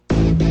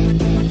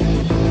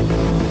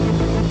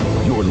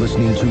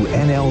listening to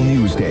NL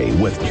Newsday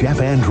with Jeff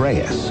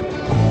Andreas.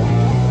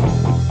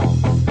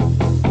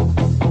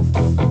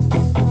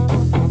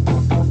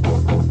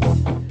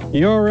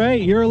 You're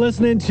right. You're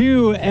listening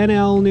to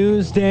NL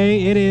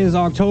Newsday. It is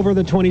October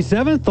the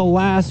 27th, the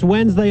last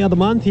Wednesday of the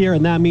month here,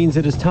 and that means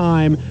it is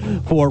time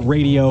for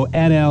Radio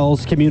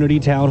NL's Community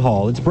Town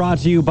Hall. It's brought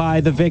to you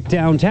by the Vic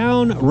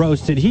Downtown,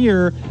 roasted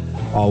here,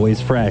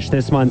 always fresh.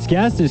 This month's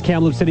guest is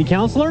Kamloops City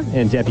Councillor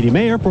and Deputy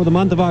Mayor for the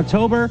month of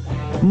October,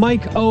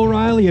 Mike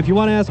O'Reilly. If you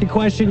want to ask a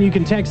question, you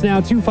can text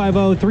now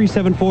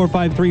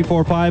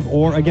 250-374-5345,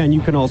 or again, you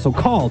can also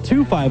call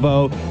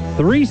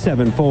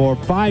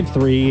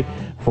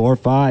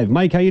 250-374-5345.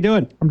 Mike, how you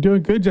doing? I'm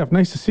doing good, Jeff.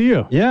 Nice to see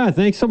you. Yeah,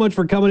 thanks so much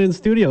for coming in the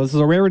studio. This is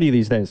a rarity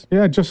these days.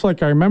 Yeah, just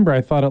like I remember,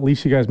 I thought at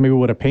least you guys maybe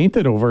would have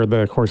painted over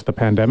the course of the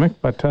pandemic,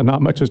 but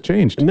not much has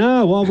changed.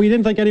 No, well, we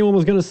didn't think anyone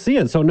was going to see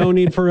it, so no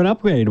need for an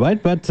upgrade,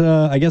 right? But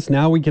I guess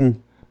now we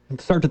can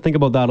start to think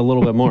about that a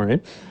little bit more,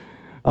 right?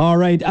 All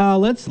right,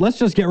 let's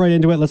just get right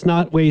into it. Let's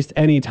not waste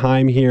any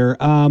time here.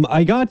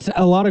 I got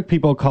a lot of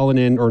people calling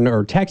in, or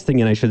texting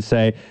in, I should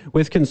say,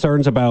 with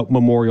concerns about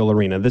Memorial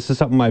Arena. This is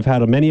something I've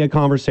had many a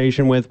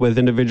conversation with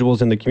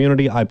individuals in the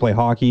community. I play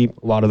hockey.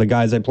 A lot of the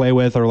guys I play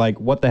with are like,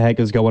 what the heck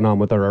is going on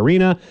with our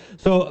arena?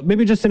 So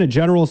maybe just in a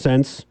general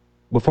sense,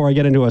 before I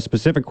get into a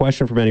specific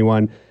question from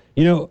anyone,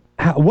 you know,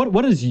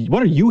 what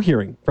are you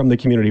hearing from the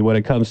community when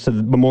it comes to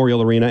the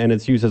Memorial Arena and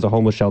its use as a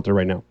homeless shelter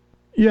right now?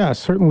 Yeah,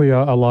 certainly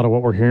a lot of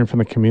what we're hearing from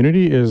the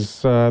community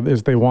is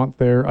they want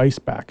their ice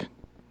back.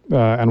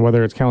 And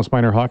whether it's Kamloops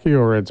Minor Hockey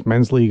or it's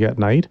Men's League at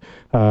night,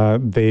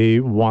 they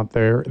want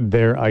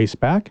their ice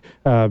back.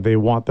 They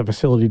want the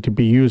facility to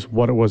be used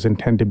what it was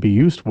intended to be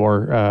used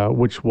for,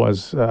 which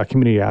was a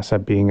community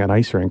asset being an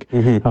ice rink.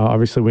 Mm-hmm.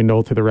 Obviously, we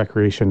know through the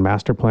Recreation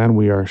Master Plan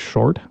we are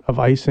short of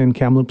ice in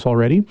Kamloops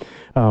already,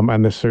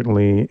 and this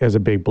certainly is a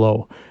big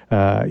blow.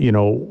 We're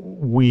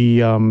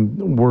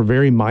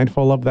very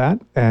mindful of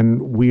that,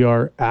 and we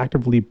are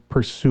actively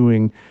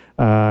pursuing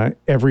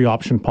every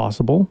option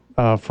possible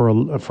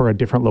for a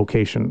different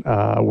location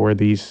where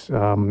the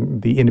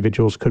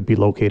individuals could be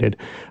located.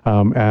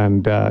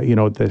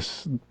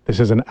 This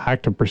is an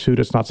active pursuit.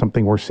 It's not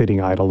something we're sitting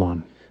idle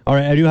on. All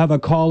right, I do have a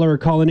caller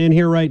calling in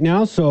here right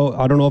now, so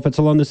I don't know if it's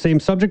along the same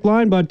subject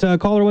line, but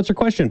caller, what's your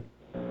question?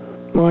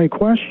 My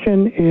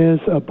question is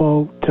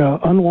about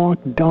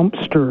unlocked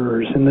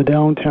dumpsters in the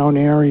downtown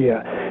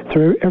area. Has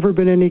there ever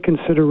been any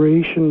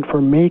consideration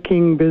for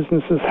making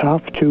businesses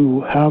have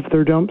to have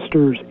their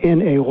dumpsters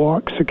in a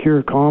locked,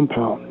 secure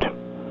compound?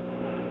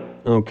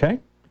 Okay.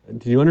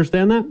 Do you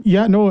understand that?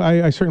 Yeah, no,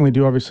 I certainly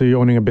do. Obviously,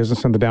 owning a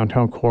business in the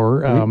downtown core,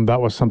 that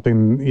was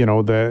something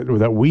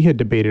that we had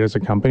debated as a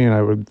company, and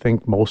I would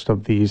think most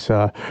of these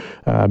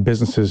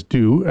businesses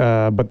do.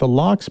 But the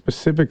lock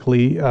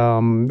specifically,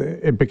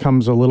 it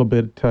becomes a little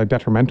bit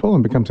detrimental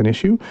and becomes an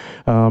issue.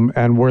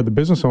 And where the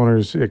business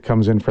owners, it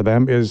comes in for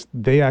them is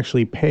they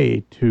actually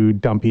pay to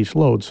dump each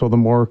load. So the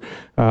more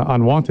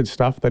unwanted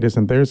stuff that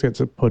isn't theirs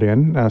gets put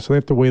in. So they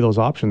have to weigh those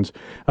options.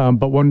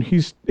 But when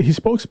he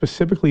spoke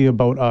specifically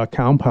about a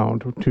compound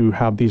to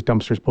have these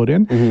dumpsters put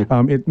in,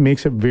 it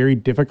makes it very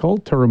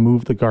difficult to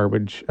remove the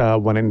garbage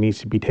when it needs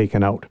to be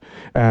taken out.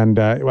 And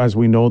as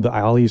we know, the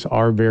alleys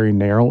are very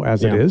narrow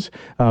as it is.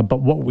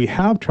 But what we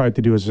have tried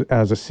to do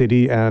as a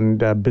city and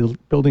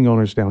building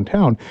owners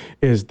downtown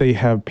is they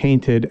have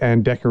painted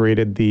and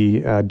decorated the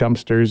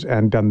dumpsters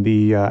and done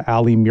the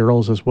alley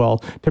murals as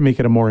well to make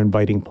it a more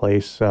inviting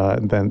place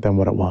than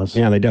what it was.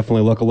 Yeah, they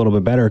definitely look a little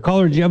bit better.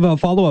 Caller, do you have a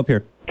follow-up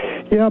here?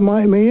 Yeah,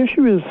 my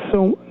issue is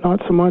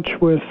not so much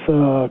with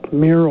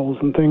murals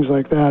and things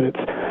like that. It's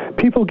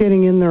people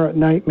getting in there at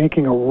night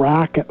making a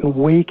racket and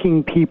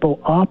waking people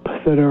up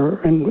that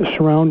are in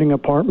surrounding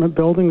apartment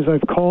buildings.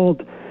 I've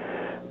called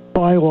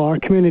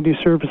bylaw community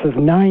services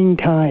 9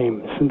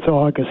 times since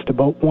August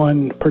about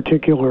one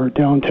particular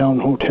downtown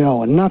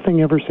hotel, and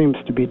nothing ever seems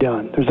to be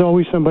done. There's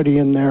always somebody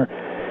in there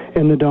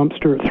in the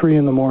dumpster at 3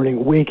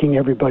 a.m, waking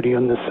everybody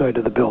on this side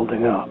of the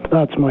building up.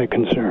 That's my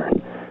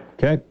concern.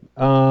 Okay.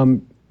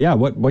 Yeah,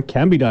 what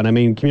can be done? I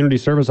mean, community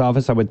service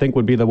office, I would think,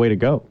 would be the way to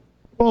go.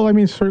 Well, I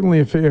mean, certainly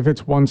if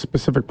it's one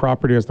specific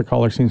property, as the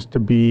caller seems to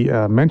be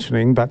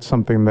mentioning, that's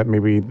something that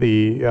maybe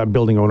the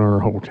building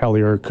owner or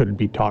hotelier could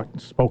be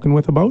spoken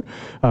with about.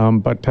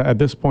 But at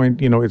this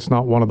point, it's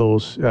not one of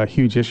those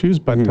huge issues,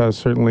 but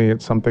certainly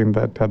it's something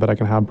that I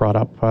can have brought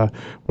up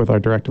with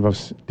our Director of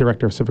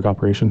Civic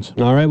Operations.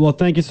 All right. Well,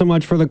 thank you so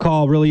much for the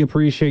call. Really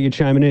appreciate you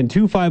chiming in.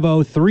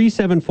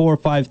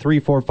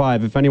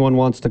 250-374-5345 if anyone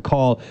wants to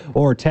call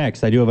or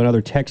text. I do have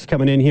another text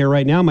coming in here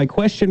right now. My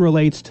question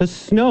relates to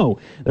snow.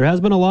 There has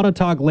been a lot of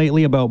talk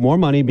lately about more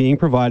money being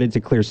provided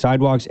to clear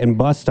sidewalks and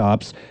bus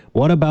stops.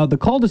 What about the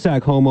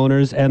cul-de-sac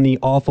homeowners and the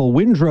awful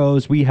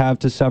windrows we have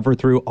to suffer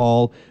through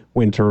all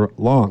winter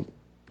long?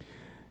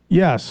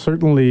 Yeah,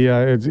 certainly.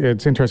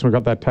 It's interesting we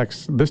got that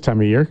text this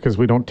time of year because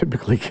we don't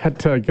typically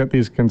get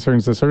these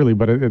concerns this early.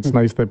 But it's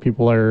nice that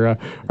people are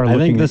looking. I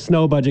think the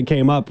snow budget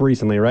came up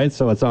recently, right?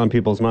 So it's on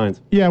people's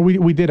minds. Yeah,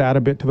 we did add a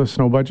bit to the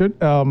snow budget.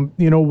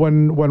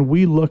 When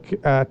we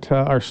look at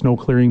our snow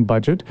clearing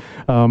budget,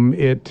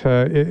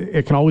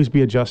 it can always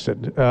be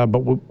adjusted.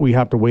 But we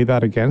have to weigh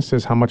that against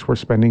is how much we're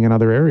spending in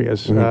other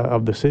areas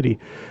of the city.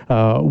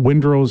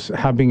 Windrows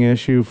have been an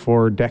issue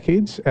for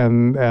decades,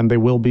 and they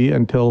will be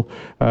until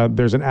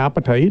there's an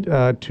appetite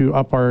to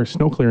up our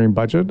snow clearing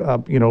budget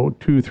up, $2,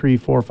 $3, $4,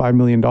 $5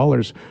 million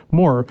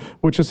more,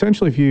 which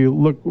essentially, if you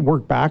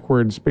work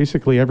backwards,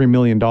 basically every $1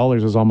 million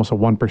is almost a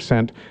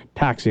 1%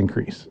 tax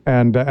increase.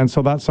 And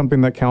so that's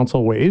something that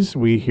council weighs.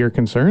 We hear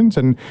concerns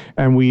and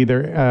we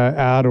either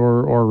add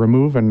or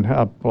remove. And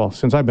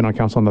since I've been on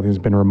council, nothing's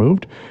been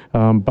removed.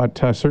 But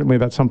certainly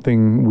that's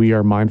something we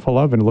are mindful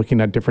of and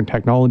looking at different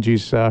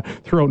technologies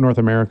throughout North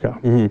America.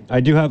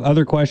 I do have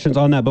other questions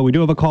on that, but we do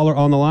have a caller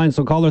on the line.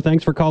 So caller,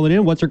 thanks for calling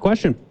in. What's your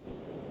question?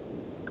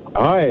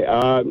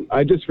 Hi,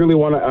 I just really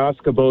want to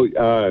ask about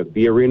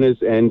the arenas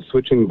and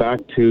switching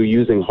back to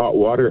using hot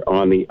water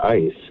on the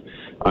ice.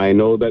 I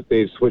know that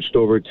they've switched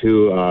over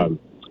to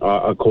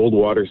a cold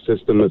water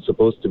system that's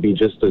supposed to be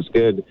just as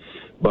good,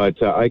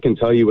 but I can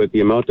tell you with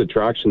the amount of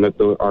traction that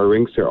our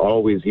rinks are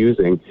always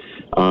using,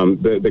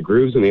 the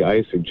grooves in the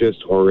ice are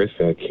just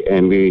horrific.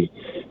 And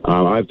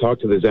I've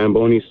talked to the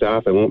Zamboni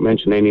staff. I won't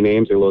mention any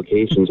names or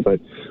locations, but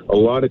a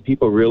lot of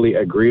people really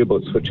agree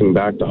about switching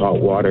back to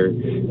hot water.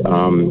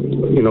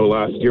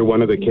 Last year,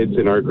 one of the kids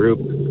in our group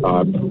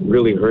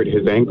really hurt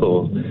his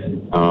ankle,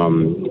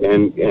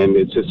 and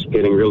it's just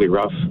getting really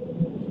rough.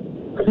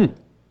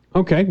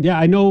 Okay. Yeah,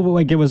 I know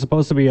it was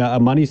supposed to be a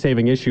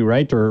money-saving issue,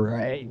 right? Or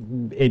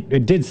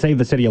it did save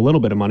the city a little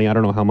bit of money. I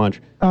don't know how much.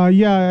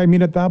 Yeah, I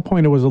mean, at that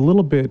point, it was a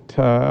little bit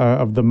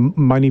of the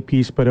money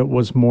piece, but it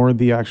was more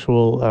the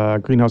actual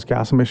greenhouse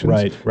gas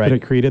emissions that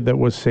it created that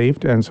was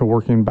saved. And so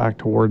working back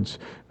towards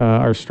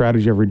our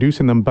strategy of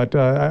reducing them. But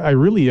I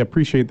really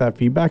appreciate that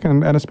feedback,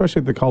 and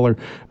especially the caller,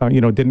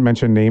 didn't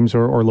mention names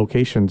or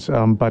locations.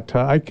 But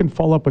I can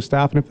follow up with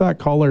staff. And if that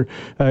caller,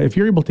 if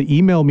you're able to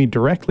email me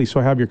directly so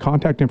I have your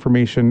contact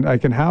information, I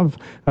can have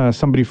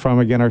somebody from,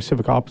 again, our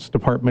civic ops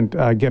department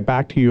get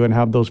back to you and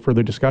have those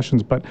further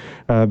discussions. But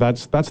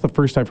that's the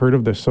first I've heard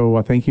of this.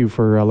 So thank you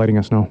for letting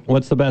us know.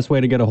 What's the best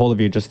way to get a hold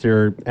of you? Just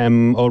your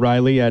M.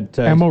 O'Reilly at...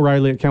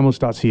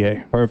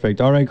 MO'Reilly@kamloops.ca.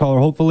 Perfect. All right, caller.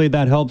 Hopefully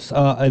that helps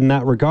in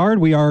that regard.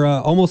 We are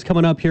almost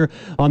coming up here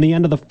on the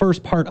end of the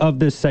first part of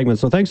this segment.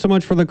 So thanks so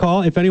much for the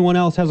call. If anyone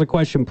else has a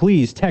question,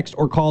 please text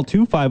or call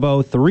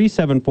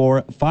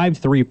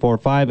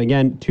 250-374-5345.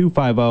 Again,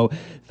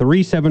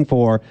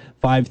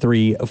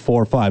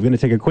 250-374-5345. Going to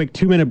take a quick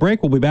 2-minute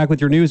break. We'll be back with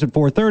your news at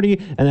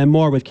 4:30 and then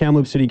more with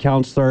Kamloops City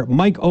Councillor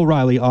Mike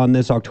O'Reilly on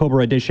this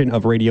October edition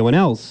of Radio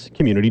NL's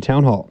Community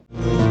Town Hall.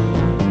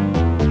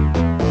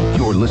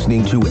 You're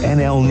listening to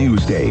NL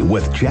Newsday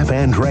with Jeff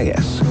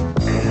Andreas.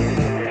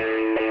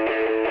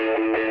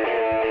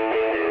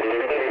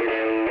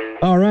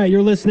 All right,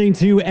 you're listening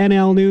to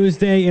NL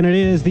Newsday, and it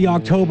is the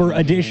October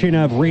edition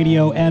of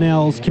Radio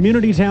NL's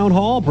Community Town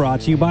Hall, brought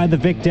to you by the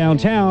Vic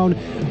Downtown.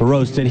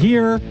 Roasted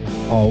here,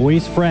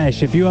 always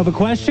fresh. If you have a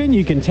question,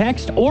 you can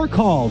text or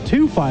call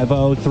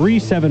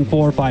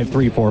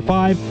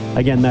 250-374-5345.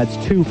 Again, that's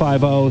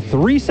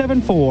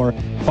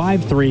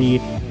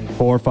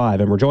 250-374-5345.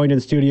 And we're joined in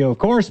studio, of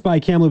course, by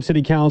Kamloops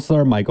City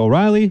Councillor Mike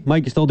O'Reilly.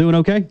 Mike, you still doing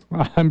okay?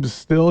 I'm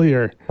still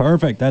here.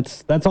 Perfect.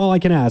 That's all I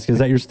can ask, is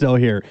that you're still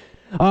here.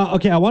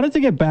 Okay, I wanted to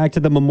get back to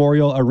the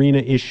Memorial Arena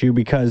issue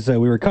because we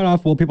were cut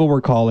off while people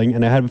were calling,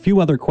 and I had a few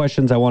other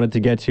questions I wanted to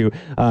get to.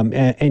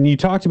 And you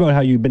talked about how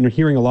you've been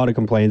hearing a lot of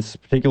complaints,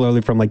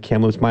 particularly from like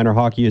Kamloops Minor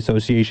Hockey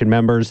Association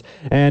members.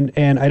 And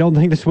I don't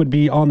think this would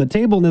be on the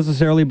table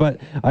necessarily,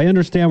 but I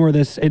understand where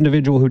this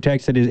individual who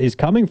texted is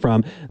coming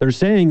from. They're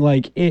saying,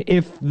 like,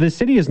 if the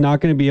city is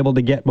not going to be able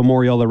to get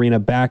Memorial Arena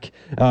back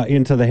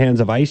into the hands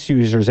of ice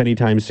users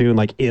anytime soon,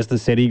 like, is the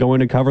city going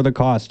to cover the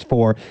cost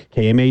for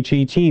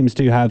KMHE teams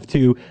to have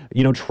to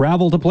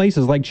travel to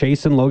places like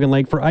Chase and Logan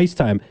Lake for ice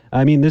time?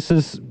 I mean, this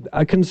is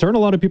a concern a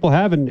lot of people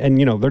have, and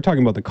they're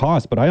talking about the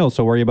cost, but I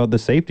also worry about the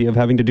safety of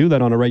having to do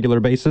that on a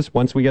regular basis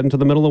once we get into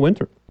the middle of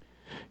winter.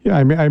 Yeah,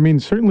 I mean,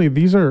 certainly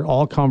these are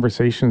all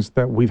conversations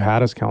that we've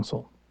had as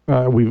council.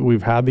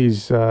 We've had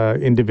these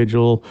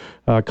individual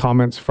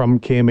comments from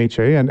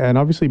KMHA, and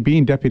obviously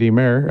being deputy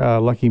mayor,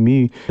 lucky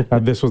me,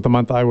 this was the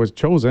month I was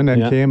chosen,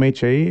 and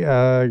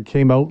KMHA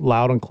came out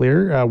loud and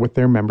clear with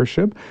their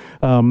membership.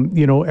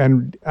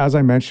 And as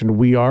I mentioned,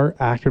 we are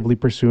actively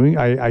pursuing.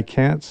 I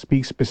can't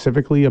speak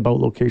specifically about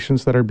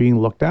locations that are being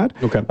looked at,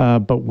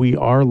 but we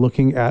are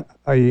looking at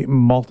a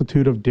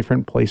multitude of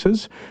different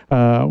places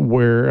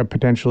where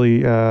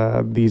potentially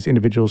these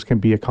individuals can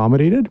be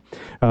accommodated,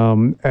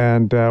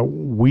 and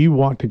we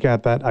want to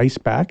get that ice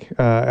back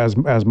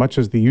as much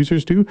as the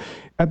users do.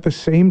 At the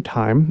same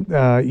time,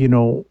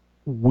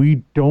 we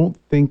don't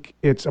think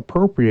it's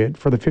appropriate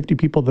for the 50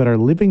 people that are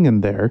living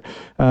in there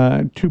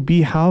to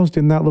be housed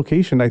in that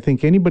location. I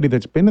think anybody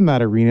that's been in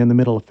that arena in the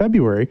middle of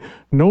February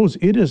knows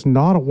it is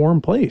not a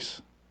warm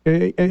place.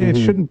 It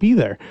shouldn't be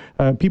there.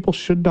 People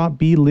should not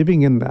be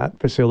living in that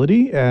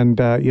facility. And,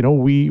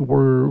 we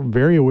were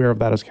very aware of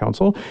that as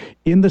council.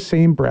 In the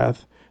same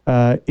breath,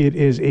 it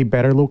is a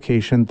better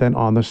location than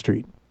on the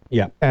street.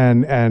 Yeah.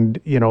 And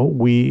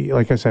we,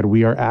 like I said,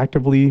 we are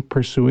actively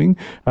pursuing,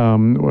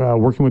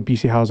 working with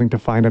BC Housing to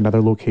find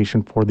another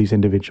location for these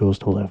individuals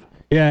to live.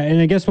 Yeah,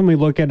 and I guess when we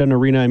look at an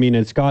arena, I mean,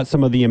 it's got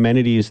some of the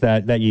amenities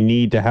that you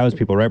need to house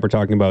people, right? We're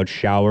talking about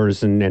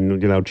showers and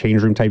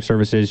change room type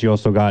services. You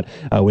also got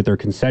with their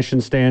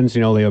concession stands,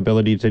 the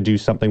ability to do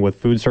something with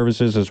food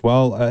services as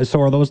well. So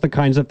are those the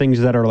kinds of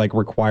things that are like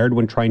required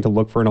when trying to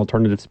look for an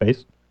alternative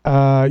space?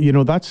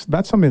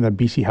 That's something that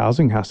BC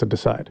Housing has to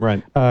decide.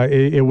 Right.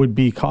 It would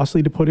be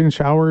costly to put in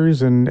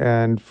showers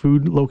and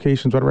food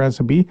locations, whatever it has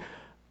to be.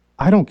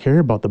 I don't care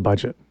about the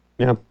budget.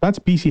 Yeah. That's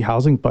BC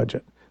Housing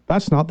budget.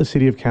 That's not the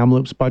city of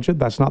Kamloops budget.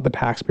 That's not the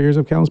taxpayers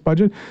of Kamloops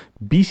budget.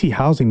 BC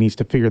Housing needs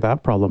to figure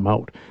that problem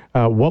out.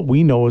 What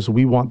we know is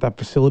we want that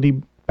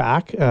facility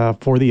back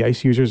for the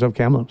ice users of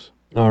Kamloops.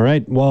 All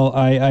right. Well,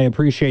 I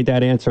appreciate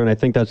that answer, and I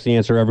think that's the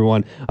answer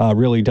everyone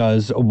really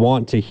does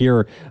want to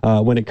hear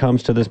when it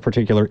comes to this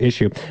particular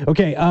issue.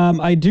 Okay,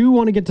 I do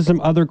want to get to some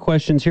other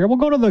questions here. We'll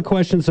go to the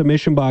question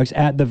submission box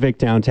at the Vic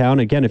Downtown.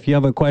 Again, if you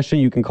have a question,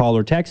 you can call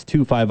or text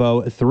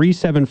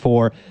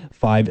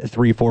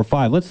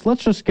 250-374-5345.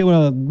 Let's just give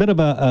a bit of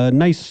a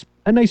nice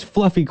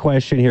fluffy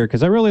question here,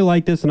 because I really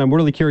like this, and I'm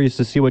really curious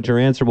to see what your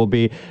answer will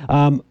be.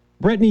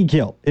 Brittany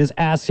Gill is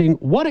asking,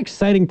 what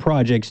exciting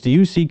projects do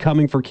you see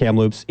coming for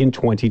Kamloops in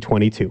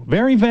 2022?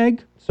 Very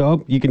vague,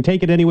 so you can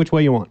take it any which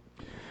way you want.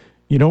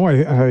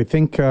 I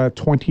think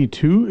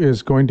 22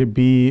 is going to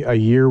be a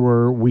year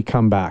where we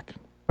come back.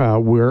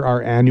 Where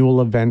our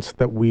annual events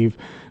that we've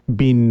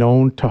been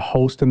known to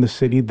host in the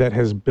city that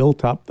has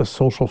built up the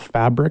social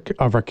fabric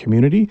of our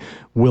community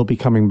will be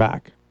coming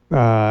back.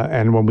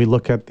 And when we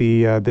look at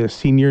the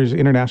seniors,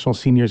 International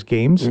Seniors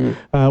Games,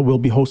 will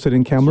be hosted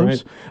in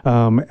Kamloops.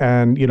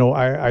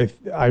 Right.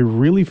 I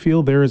really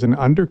feel there is an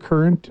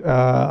undercurrent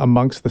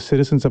amongst the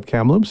citizens of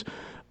Kamloops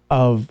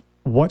of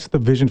what's the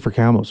vision for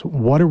Kamloops?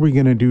 What are we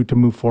going to do to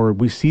move forward?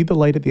 We see the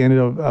light at the end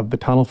of the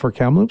tunnel for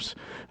Kamloops,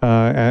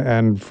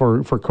 and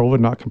for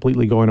COVID not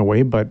completely going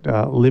away, but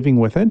living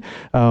with it.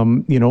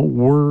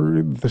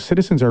 The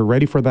citizens are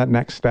ready for that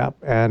next step,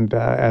 and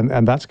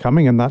that's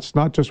coming. And that's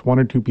not just one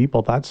or two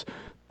people. That's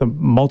the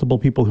multiple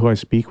people who I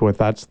speak with.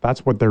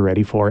 That's what they're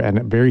ready for. And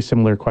a very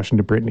similar question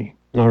to Brittany.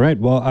 All right.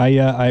 Well,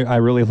 I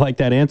really like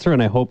that answer,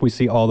 and I hope we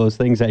see all those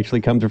things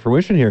actually come to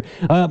fruition here.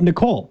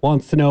 Nicole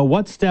wants to know,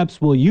 what steps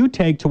will you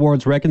take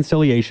towards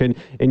reconciliation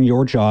in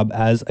your job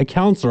as a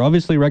counselor?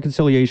 Obviously,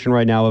 reconciliation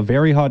right now, a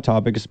very hot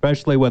topic,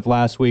 especially with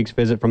last week's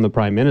visit from the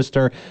Prime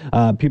Minister.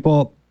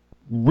 People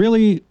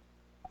really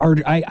are,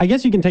 I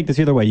guess you can take this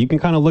either way. You can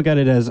kind of look at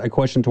it as a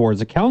question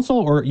towards the council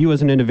or you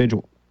as an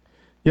individual.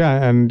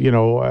 Yeah, and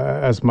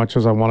as much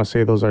as I want to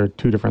say those are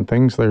two different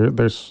things, they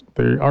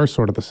are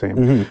sort of the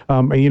same.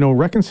 Mm-hmm.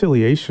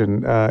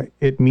 Reconciliation,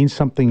 it means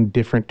something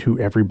different to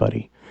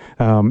everybody.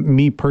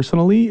 Me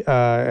personally,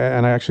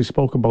 and I actually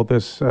spoke about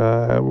this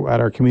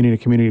at our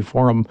community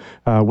forum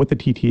with the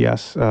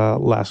TTS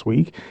last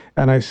week,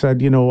 and I said,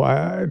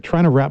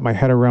 trying to wrap my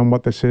head around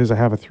what this is. I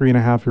have a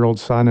 3.5-year-old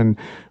son, and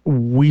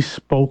we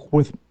spoke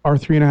with our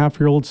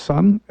 3.5-year-old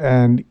son,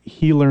 and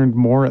he learned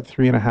more at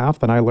 3.5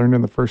 than I learned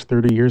in the first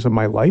 30 years of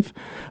my life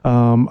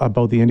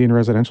about the Indian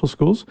residential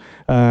schools.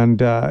 And,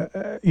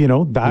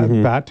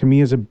 that to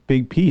me is a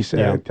big piece,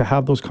 to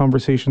have those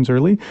conversations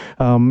early.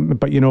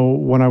 But,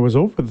 when I was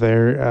over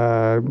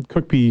there,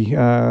 Cookby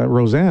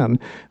Roseanne,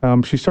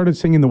 she started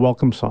singing the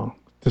welcome song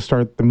to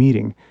start the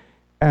meeting.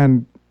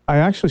 And I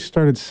actually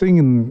started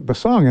singing the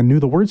song and knew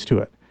the words to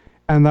it.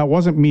 And that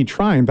wasn't me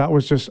trying. That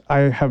was just, I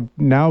have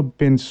now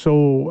been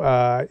so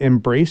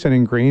embraced and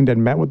ingrained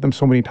and met with them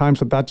so many times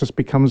that just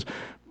becomes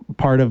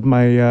part of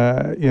my,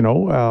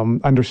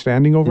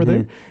 understanding over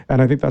there.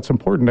 And I think that's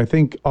important. I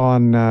think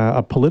on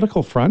a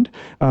political front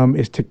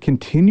is to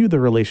continue the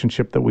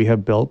relationship that we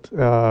have built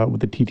with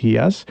the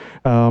TTS.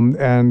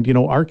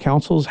 Our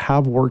councils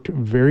have worked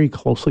very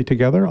closely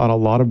together on a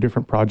lot of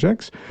different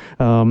projects.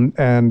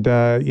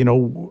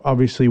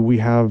 Obviously we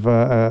have,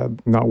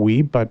 not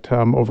we, but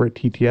over at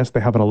TTS, they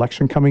have an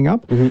election coming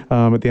up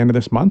at the end of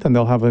this month, and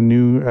they'll have a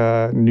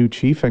new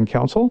chief and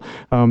council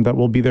that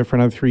will be there for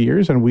another 3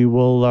 years, and we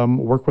will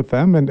work with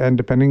them and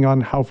depending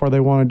on how far they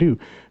want to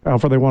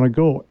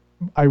go.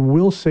 I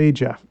will say,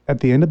 Jeff, at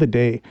the end of the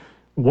day,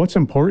 what's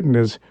important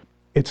is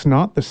it's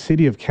not the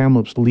city of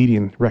Kamloops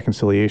leading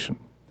reconciliation.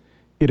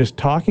 It is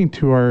talking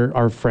to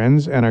our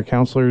friends and our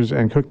counselors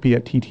and Cookbee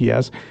at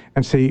TTS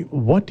and say,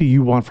 what do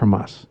you want from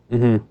us?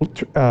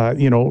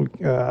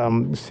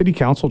 City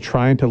council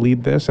trying to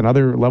lead this and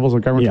other levels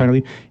of government trying to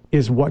lead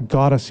is what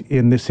got us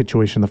in this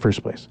situation in the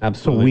first place.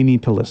 Absolutely. So we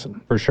need to listen.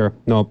 For sure.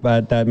 No,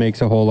 that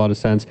makes a whole lot of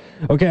sense.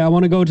 Okay, I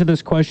want to go to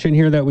this question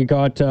here that we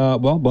got,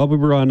 while we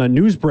were on a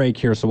news break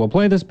here. So we'll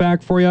play this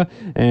back for you,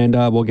 and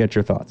we'll get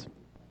your thoughts.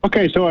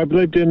 Okay, so I've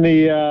lived in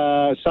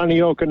the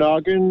sunny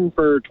Okanagan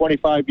for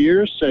 25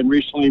 years and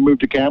recently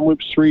moved to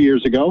Kamloops 3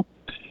 years ago.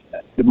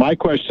 My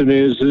question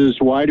is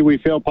why do we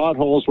fill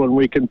potholes when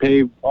we can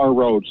pave our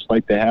roads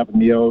like they have in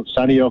the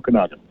sunny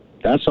Okanagan?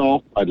 That's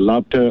all. I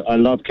love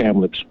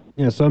Kamloops.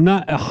 Yeah, so I'm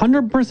not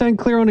 100%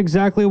 clear on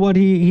exactly what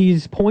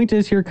his point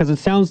is here, because it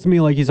sounds to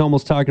me like he's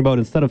almost talking about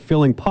instead of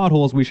filling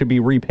potholes, we should be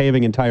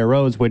repaving entire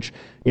roads, which,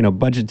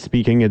 budget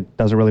speaking, it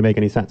doesn't really make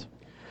any sense.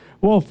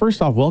 Well,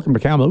 first off, welcome to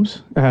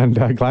Kamloops,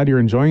 and glad you're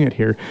enjoying it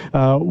here.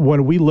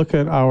 When we look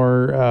at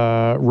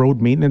our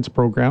road maintenance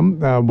program,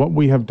 what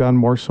we have done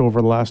more so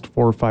over the last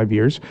 4 or 5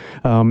 years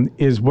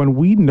is when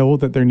we know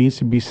that there needs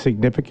to be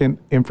significant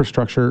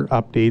infrastructure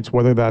updates,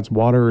 whether that's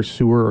water or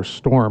sewer or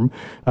storm,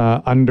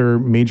 under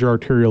major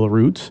arterial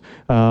routes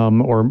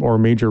or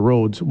major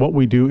roads, what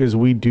we do is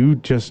we do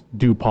just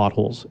do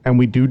potholes, and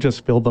we do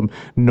just fill them,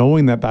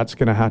 knowing that that's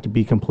going to have to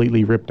be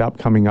completely ripped up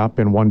coming up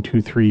in 1,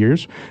 2, 3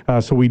 years.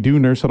 So we do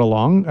nurse it along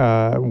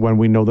when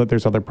we know that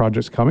there's other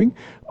projects coming.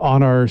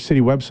 On our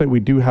city website, we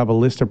do have a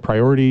list of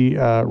priority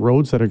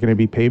roads that are going to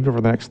be paved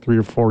over the next 3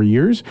 or 4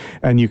 years,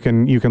 and you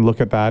can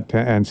look at that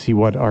and see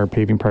what our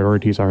paving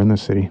priorities are in the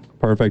city.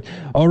 Perfect.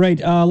 All right,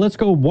 let's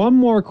go one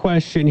more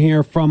question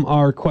here from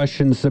our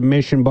question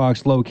submission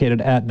box located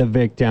at the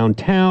Vic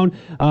downtown.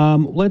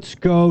 Let's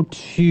go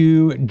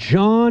to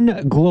John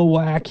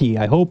Glowacki.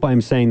 I hope I'm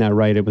saying that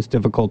right. It was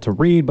difficult to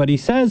read, but he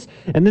says,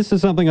 and this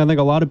is something I think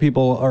a lot of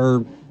people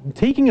are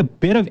taking a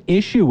bit of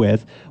issue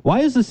with,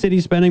 why is the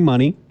city spending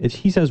money,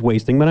 he says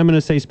wasting, but I'm going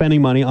to say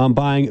spending money on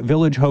buying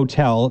Village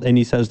Hotel, and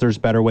he says there's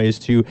better ways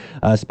to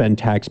spend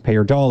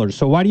taxpayer dollars.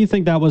 So why do you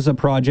think that was a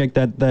project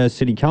that the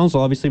city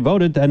council obviously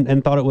voted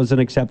and thought it was an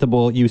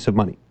acceptable use of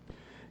money?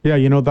 Yeah,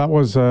 that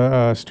was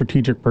a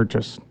strategic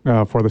purchase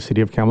for the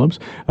city of Kamloops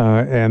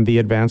and the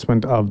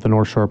advancement of the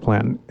North Shore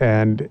Plan.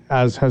 And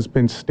as has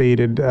been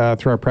stated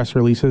through our press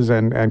releases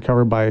and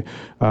covered by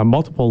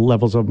multiple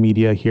levels of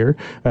media here,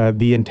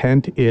 the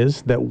intent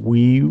is that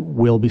we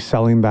will be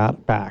selling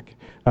that back.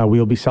 We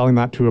will be selling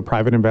that to a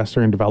private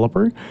investor and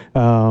developer.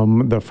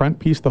 The front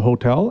piece, the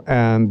hotel,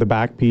 and the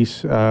back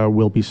piece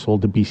will be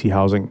sold to BC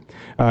Housing.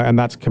 And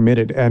that's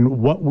committed. And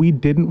what we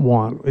didn't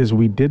want is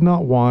we did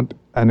not want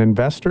an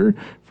investor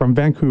from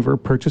Vancouver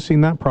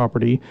purchasing that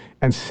property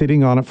and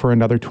sitting on it for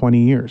another 20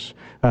 years.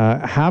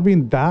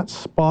 Having that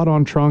spot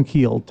on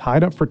Tranquille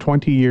tied up for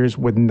 20 years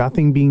with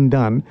nothing being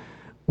done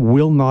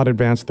will not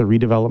advance the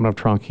redevelopment of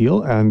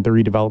Tranquille and the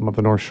redevelopment of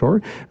the North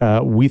Shore.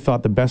 We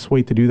thought the best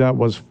way to do that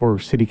was for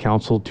City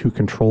Council to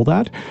control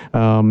that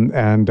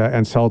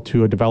and sell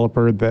to a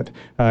developer that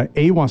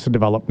A, wants to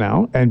develop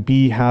now, and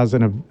B, has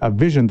a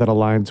vision that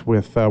aligns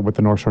with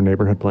the North Shore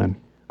Neighborhood Plan.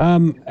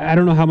 I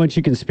don't know how much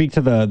you can speak to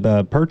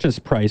the purchase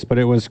price, but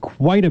it was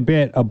quite a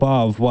bit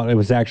above what it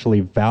was actually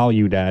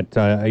valued at.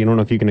 I don't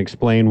know if you can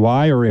explain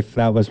why, or if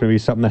that was maybe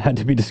something that had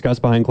to be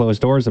discussed behind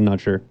closed doors. I'm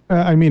not sure.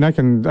 I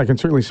can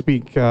certainly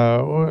speak,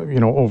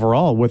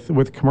 overall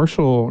with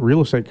commercial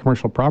real estate,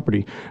 commercial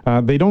property.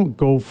 They don't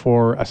go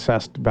for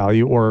assessed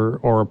value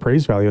or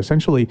appraised value.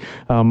 Essentially,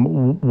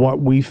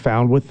 what we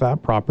found with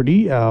that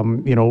property,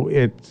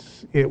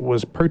 it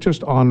was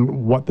purchased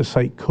on what the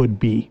site could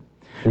be.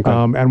 Okay.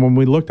 And when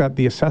we looked at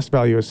the assessed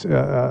value,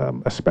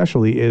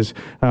 especially,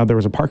 there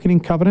was a parking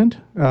covenant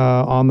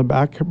on the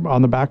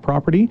back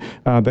property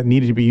that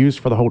needed to be used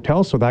for the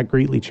hotel, so that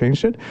greatly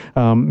changed it.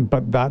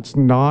 But that's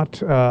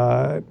not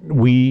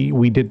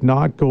we did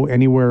not go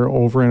anywhere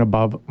over and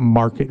above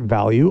market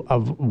value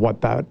of what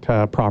that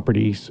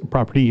properties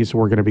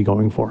were going to be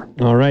going for.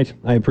 All right,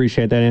 I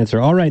appreciate that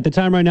answer. All right, the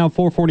time right now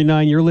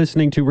 4:49. You're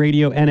listening to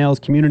Radio NL's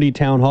Community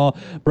Town Hall,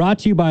 brought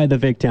to you by the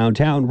Vic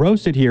Downtown.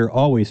 Roasted here,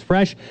 always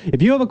fresh.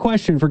 If you have a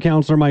question for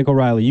Councillor Mike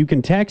O'Reilly, you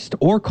can text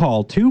or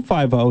call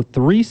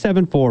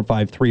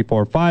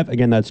 250-374-5345.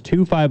 Again, that's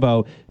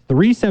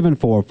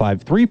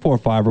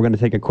 250-374-5345. We're going to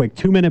take a quick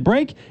 2-minute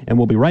break, and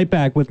we'll be right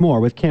back with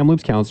more with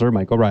Kamloops Councillor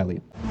Mike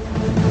O'Reilly.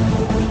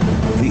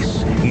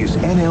 This is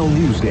NL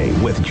Newsday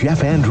with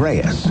Jeff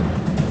Andreas.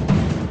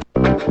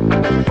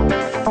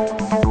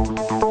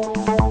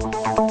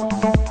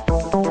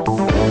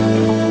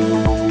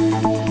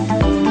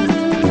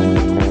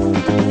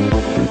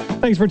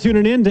 Thanks for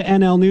tuning in to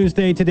NL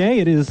Newsday today.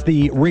 It is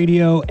the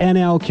Radio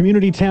NL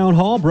Community Town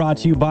Hall, brought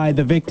to you by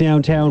the Vic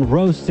Downtown.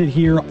 Roasted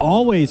here,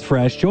 always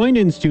fresh. Joined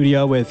in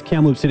studio with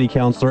Kamloops City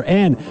Councillor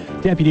and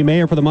Deputy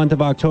Mayor for the month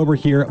of October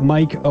here,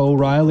 Mike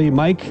O'Reilly.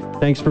 Mike,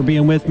 thanks for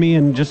being with me.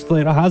 And just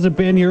how's it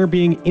been here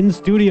being in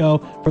studio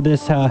for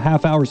this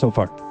half hour so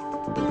far?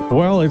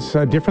 Well, it's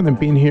different than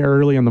being here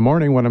early in the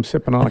morning when I'm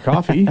sipping on a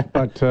coffee,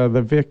 but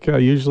the Vic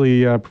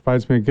usually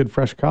provides me a good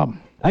fresh cup.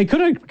 I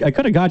could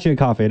have got you a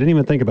coffee. I didn't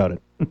even think about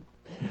it.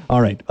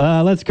 All right,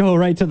 let's go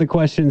right to the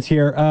questions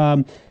here.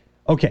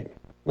 Okay.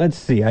 Let's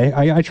see.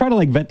 I try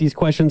to vet these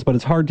questions, but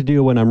it's hard to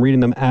do when I'm reading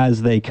them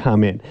as they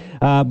come in.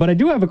 But I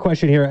do have a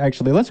question here,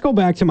 actually. Let's go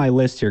back to my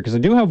list here, because I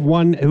do have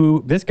one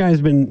who, this guy's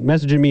been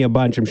messaging me a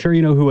bunch. I'm sure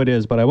you know who it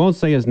is, but I won't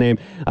say his name.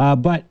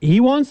 But he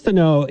wants to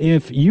know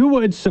if you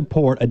would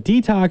support a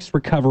detox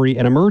recovery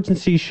and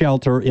emergency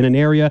shelter in an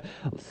area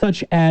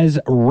such as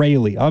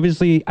Rayleigh.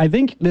 Obviously, I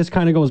think this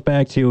kind of goes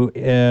back to,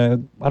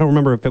 I don't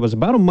remember if it was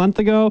about a month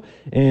ago,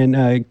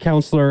 and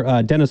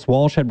Councillor Dennis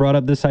Walsh had brought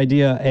up this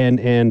idea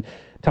and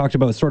talked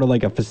about sort of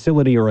like a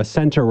facility or a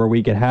center where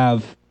we could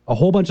have a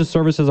whole bunch of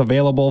services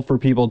available for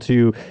people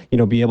to,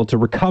 be able to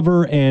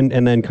recover and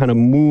then kind of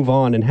move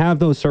on and have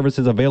those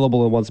services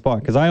available in one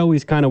spot. Because I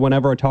always kind of,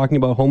 whenever I'm talking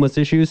about homeless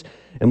issues,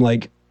 am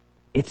like,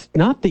 it's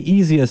not the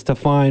easiest to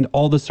find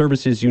all the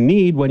services you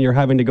need when you're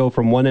having to go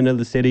from one end of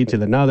the city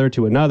to another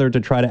to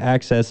try to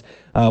access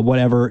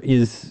whatever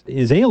is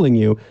ailing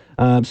you.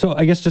 So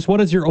I guess just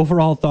what is your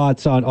overall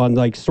thoughts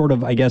on sort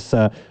of, I guess,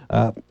 I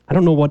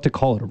don't know what to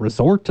call it, a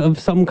resort of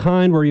some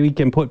kind where you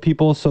can put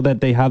people so that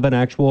they have an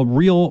actual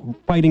real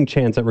fighting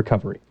chance at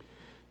recovery?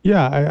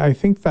 Yeah, I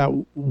think that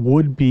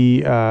would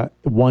be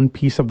one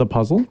piece of the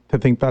puzzle, to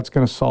think that's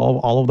going to solve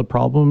all of the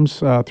problems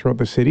throughout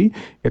the city.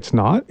 It's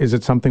not. Is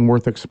it something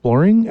worth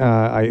exploring?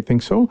 I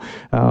think so.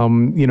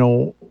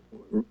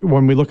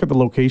 When we look at the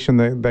location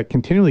that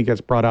continually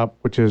gets brought up,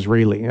 which is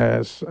Rayleigh,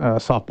 as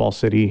softball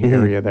city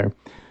area there,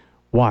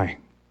 why?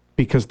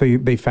 Because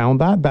they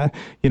found that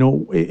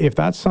if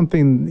that's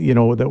something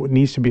that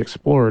needs to be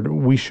explored,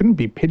 we shouldn't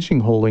be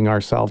pigeonholing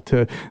ourselves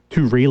to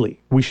Rayleigh.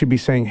 We should be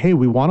saying, hey,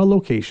 we want a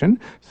location,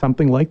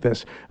 something like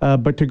this.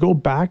 But to go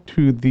back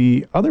to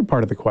the other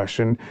part of the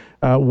question,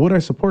 would I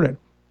support it?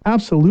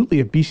 Absolutely,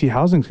 if BC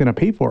Housing is going to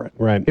pay for it.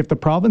 Right. If the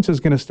province is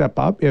going to step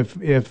up, if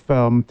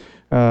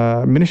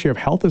Ministry of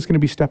Health is going to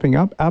be stepping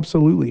up,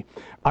 absolutely.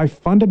 I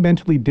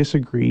fundamentally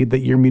disagree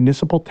that your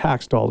municipal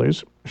tax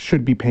dollars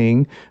should be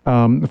paying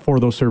for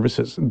those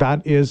services.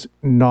 That is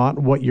not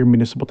what your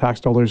municipal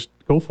tax dollars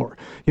go for.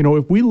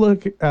 If we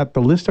look at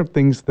the list of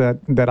things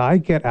that I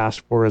get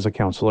asked for as a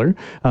councillor,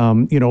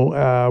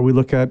 we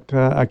look at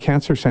a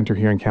cancer center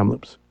here in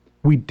Kamloops.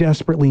 We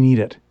desperately need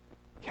it.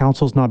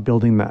 Council's not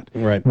building that.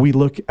 Right. We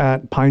look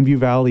at Pineview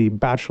Valley,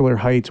 Bachelor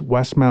Heights,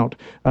 Westmount,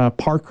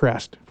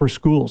 Parkcrest for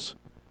schools.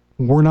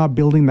 We're not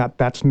building that.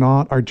 That's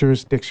not our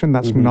jurisdiction.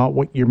 That's not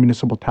what your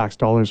municipal tax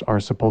dollars are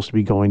supposed to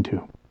be going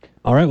to.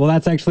 All right. Well,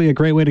 that's actually a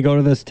great way to go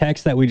to this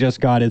text that we just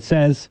got. It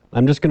says,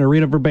 I'm just going to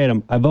read it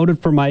verbatim. I voted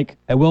for Mike.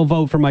 I will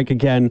vote for Mike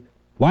again.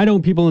 Why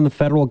don't people in the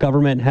federal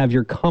government have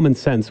your common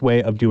sense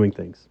way of doing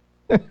things?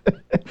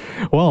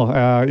 Well,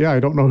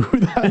 I don't know who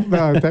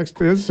that text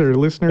is or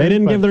listener. They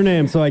didn't give their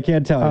name, so I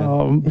can't tell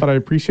you. But I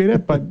appreciate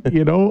it. But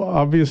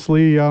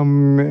obviously,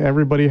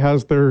 everybody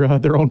has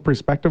their own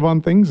perspective on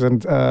things,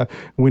 and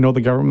we know the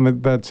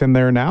government that's in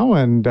there now,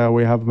 and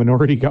we have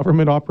minority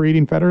government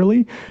operating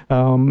federally.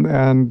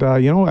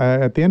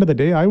 At the end of the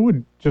day, I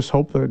would just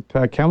hope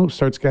that Kamloops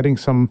starts getting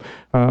some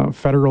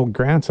federal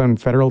grants and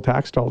federal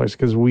tax dollars,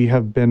 because we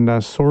have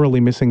been sorely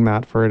missing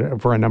that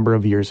for a number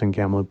of years in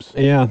Kamloops.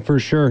 Yeah, for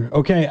sure.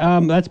 Okay,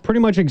 that's pretty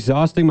much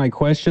exhausting my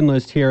question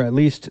list here, at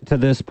least to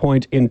this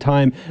point in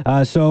time.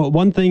 So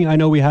one thing I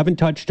know we haven't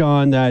touched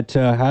on that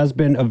has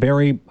been a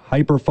very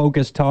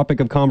hyper-focused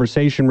topic of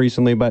conversation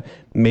recently, but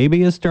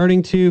maybe is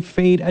starting to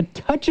fade a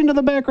touch into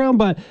the background,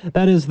 but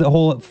that is the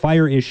whole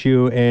fire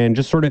issue. And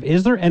just sort of,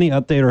 is there any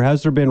update, or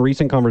has there been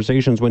recent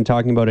conversations when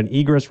talking about an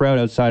egress route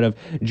outside of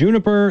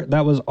Juniper?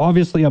 That was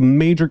obviously a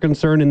major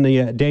concern in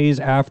the days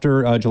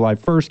after July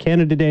 1st,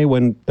 Canada Day,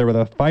 when there was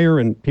a fire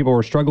and people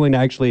were struggling to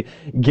actually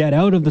get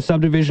out of the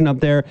subdivision up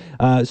there.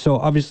 So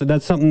obviously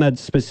that's something that's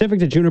specific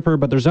to Juniper,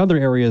 but there's other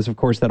areas, of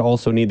course, that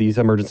also need these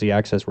emergency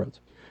access roads.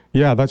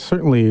 Yeah, that's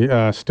certainly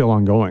still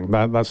ongoing.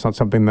 That's not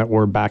something that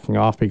we're backing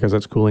off because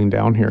it's cooling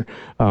down here.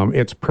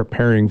 It's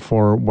preparing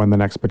for when the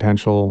next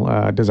potential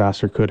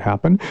disaster could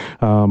happen.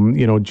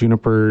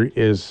 Juniper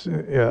is,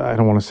 I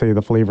don't want to say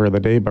the flavor of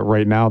the day, but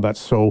right now that's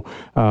so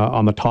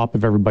on the top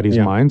of everybody's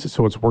minds.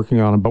 So it's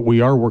working on it. But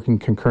we are working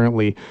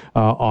concurrently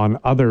on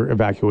other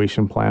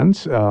evacuation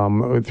plans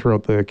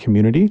throughout the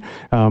community.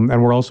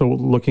 And we're also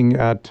looking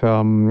at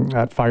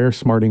fire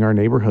smarting our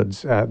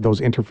neighborhoods, at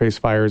those interface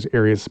fires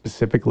areas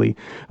specifically.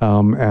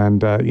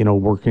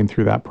 Working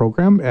through that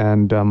program,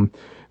 and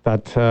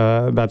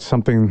that's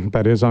something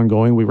that is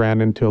ongoing. We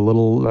ran into a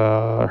little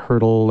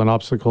hurdle and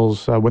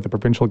obstacles with the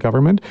provincial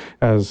government,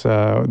 as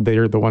they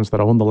are the ones that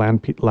own the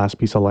last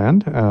piece of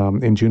land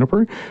in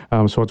Juniper.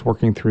 So it's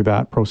working through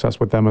that process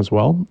with them as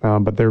well.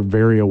 But they're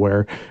very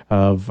aware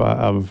of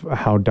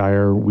how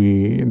dire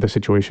the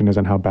situation is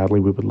and how badly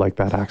we would like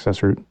that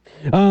access route.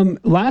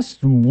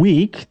 Last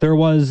week there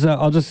was,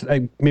 I'll just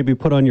maybe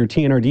put on your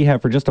TNRD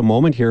hat for just a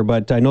moment here,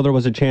 but I know there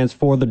was a chance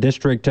for the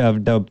district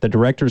of the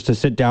directors to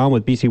sit down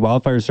with BC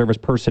Wildfires service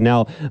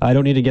personnel. I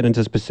don't need to get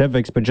into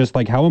specifics, but just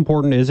like how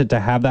important is it to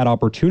have that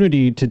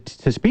opportunity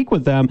to speak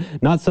with them?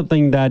 Not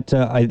something that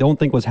I don't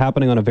think was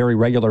happening on a very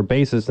regular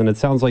basis. And it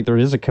sounds like there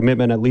is a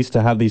commitment at least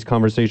to have these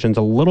conversations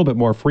a little bit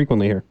more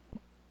frequently here.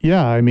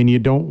 Yeah, I mean, you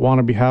don't want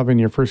to be having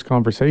your first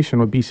conversation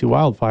with BC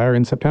Wildfire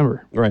in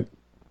September. Right.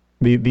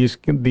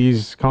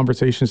 These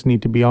conversations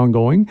need to be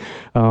ongoing.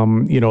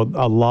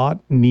 A lot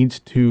needs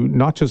to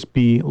not just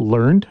be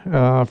learned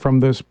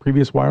from this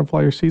previous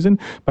wildfire season,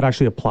 but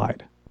actually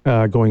applied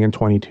going in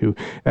 22.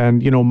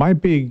 And, my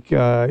big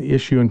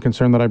issue and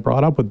concern that I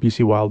brought up with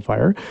BC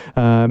Wildfire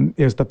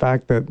is the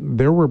fact that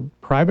there were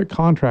private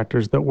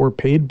contractors that were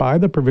paid by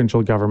the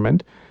provincial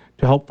government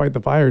to help fight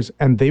the fires,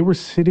 and they were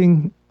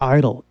sitting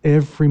idle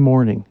every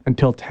morning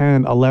until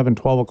 10, 11,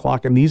 12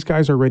 o'clock, and these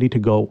guys are ready to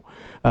go.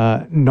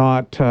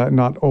 Not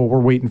we're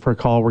waiting for a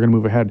call, we're going to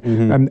move ahead.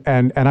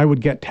 And I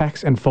would get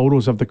texts and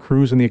photos of the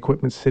crews and the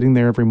equipment sitting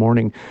there every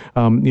morning.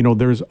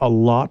 There's a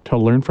lot to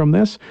learn from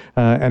this,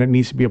 and it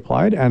needs to be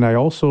applied. And I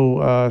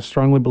also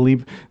strongly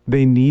believe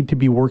they need to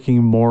be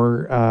working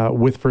more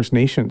with First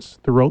Nations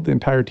throughout the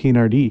entire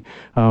TNRD.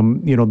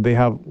 They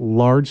have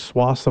large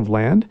swaths of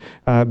land.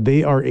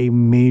 They are a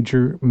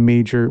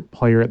major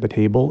player at the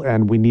table,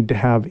 and we need to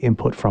have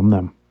input from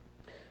them.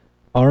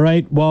 All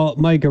right. Well,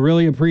 Mike, I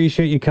really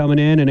appreciate you coming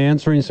in and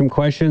answering some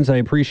questions. I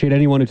appreciate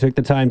anyone who took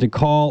the time to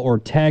call or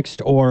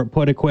text or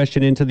put a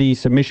question into the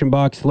submission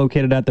box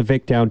located at the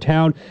Vic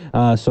downtown.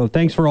 So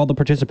thanks for all the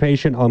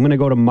participation. I'm going to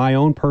go to my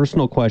own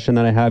personal question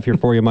that I have here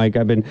for you, Mike.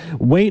 I've been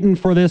waiting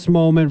for this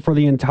moment for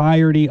the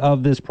entirety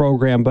of this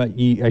program, but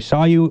I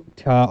saw you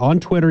on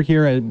Twitter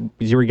here as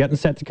you were getting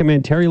set to come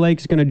in. Terry Lake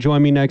is going to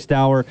join me next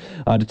hour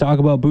to talk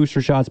about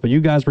booster shots, but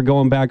you guys were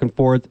going back and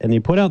forth, and you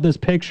put out this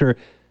picture.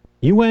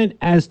 You went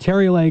as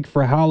Terry Lake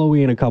for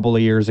Halloween a couple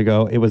of years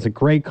ago. It was a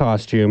great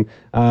costume.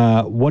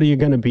 What are you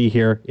going to be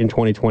here in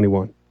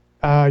 2021?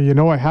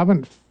 I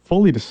haven't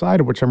fully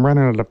decided, which I'm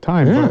running out of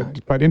time. Yeah.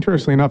 But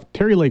interestingly enough,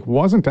 Terry Lake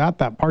wasn't at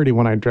that party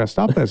when I dressed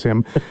up as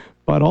him.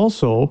 But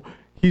also,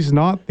 he's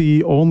not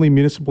the only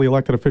municipally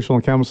elected official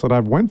in Kamloops that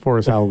I've went for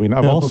as Halloween.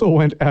 I've also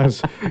went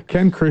as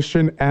Ken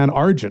Christian and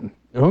Arjun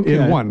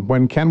in one.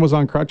 When Ken was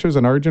on crutches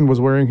and Arjun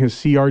was wearing his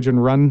See Arjun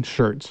Run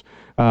shirts.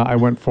 I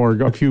went for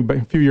a few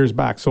years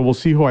back, so we'll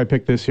see who I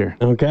pick this year.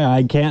 Okay,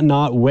 I can't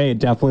not wait.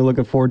 Definitely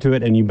looking forward to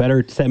it, and you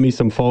better send me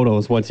some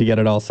photos once you get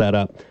it all set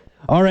up.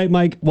 All right,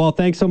 Mike. Well,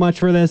 thanks so much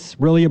for this.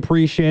 Really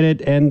appreciate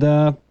it, and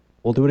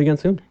we'll do it again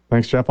soon.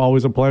 Thanks, Jeff.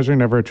 Always a pleasure,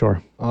 never a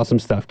chore. Awesome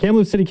stuff.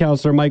 Kamloops City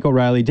Councilor Mike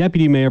O'Reilly,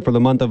 Deputy Mayor for the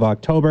month of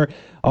October.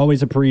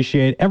 Always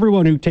appreciate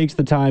everyone who takes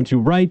the time to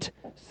write,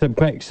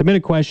 submit a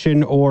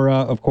question, or,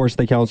 of course,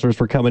 the councillors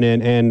for coming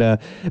in and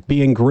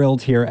being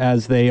grilled here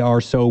as they are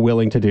so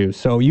willing to do.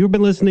 So you've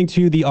been listening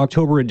to the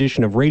October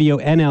edition of Radio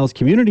NL's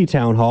Community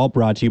Town Hall,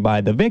 brought to you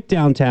by the Vic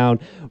Downtown.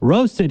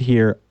 Roasted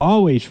here,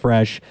 always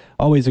fresh,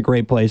 always a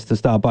great place to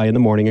stop by in the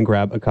morning and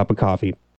grab a cup of coffee.